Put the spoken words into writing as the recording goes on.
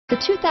The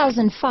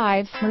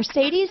 2005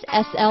 Mercedes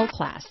SL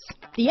Class.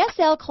 The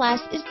SL Class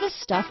is the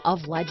stuff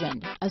of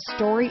legend, a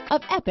story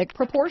of epic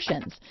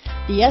proportions.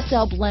 The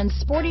SL blends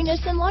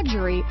sportiness and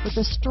luxury with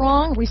a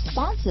strong,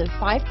 responsive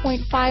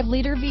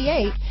 5.5-liter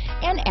V8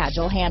 and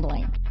agile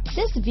handling.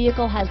 This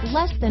vehicle has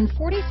less than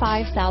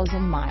 45,000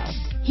 miles.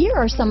 Here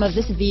are some of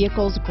this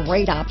vehicle's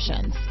great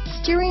options: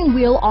 steering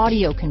wheel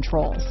audio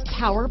controls,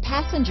 power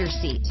passenger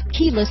seat,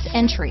 keyless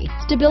entry,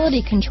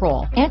 stability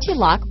control,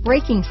 anti-lock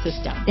braking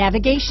system,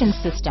 navigation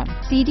system,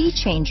 CD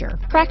changer,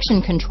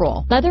 traction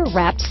control,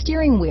 leather-wrapped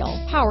steering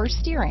wheel, power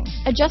steering,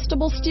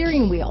 adjustable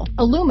steering wheel,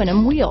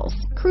 aluminum wheels,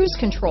 cruise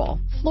control,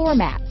 floor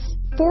mats,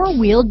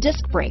 four-wheel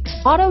disc brakes,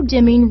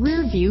 auto-dimming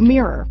rear-view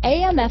mirror,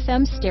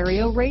 AM/FM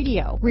stereo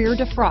radio, rear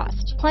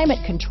defrost,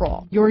 climate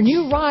control. Your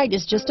new ride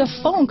is just a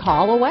phone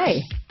call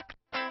away.